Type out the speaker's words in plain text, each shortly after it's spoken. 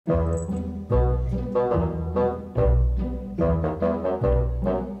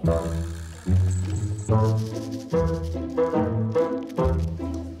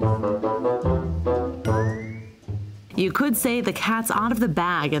You could say the cat's out of the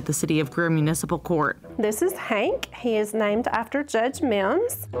bag at the City of Greer Municipal Court. This is Hank. He is named after Judge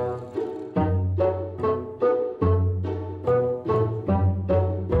Mims.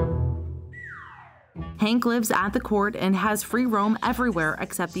 Hank lives at the court and has free roam everywhere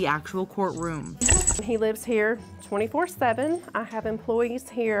except the actual courtroom. He lives here 24/7. I have employees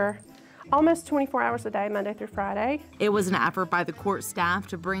here almost 24 hours a day, Monday through Friday. It was an effort by the court staff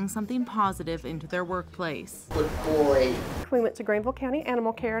to bring something positive into their workplace. Good boy. We went to Greenville County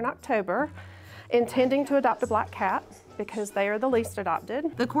Animal Care in October, intending to adopt a black cat because they are the least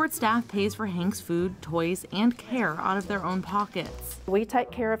adopted. The court staff pays for Hank's food, toys, and care out of their own pockets. We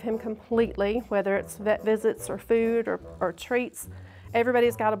take care of him completely, whether it's vet visits or food or treats.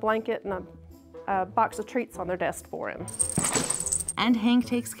 Everybody's got a blanket and a box of treats on their desk for him. And Hank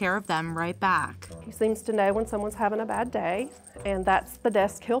takes care of them right back. He seems to know when someone's having a bad day, and that's the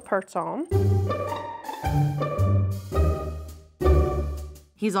desk he'll perch on.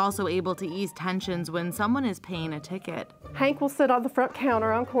 He's also able to ease tensions when someone is paying a ticket. Hank will sit on the front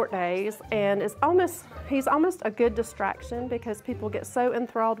counter on court days, and he's almost a good distraction because people get so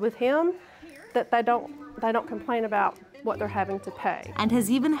enthralled with him that they don't complain about what they're having to pay. And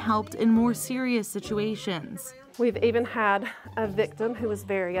has even helped in more serious situations. We've even had a victim who was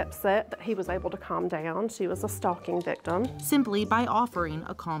very upset that he was able to calm down. She was a stalking victim. Simply by offering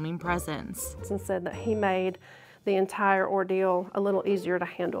a calming presence. And said that he made the entire ordeal a little easier to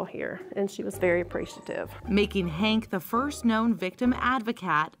handle here, and she was very appreciative. Making Hank the first known victim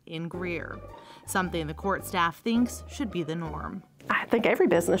advo-cat in Greer, something the court staff thinks should be the norm. I think every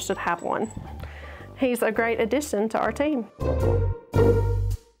business should have one. He's a great addition to our team.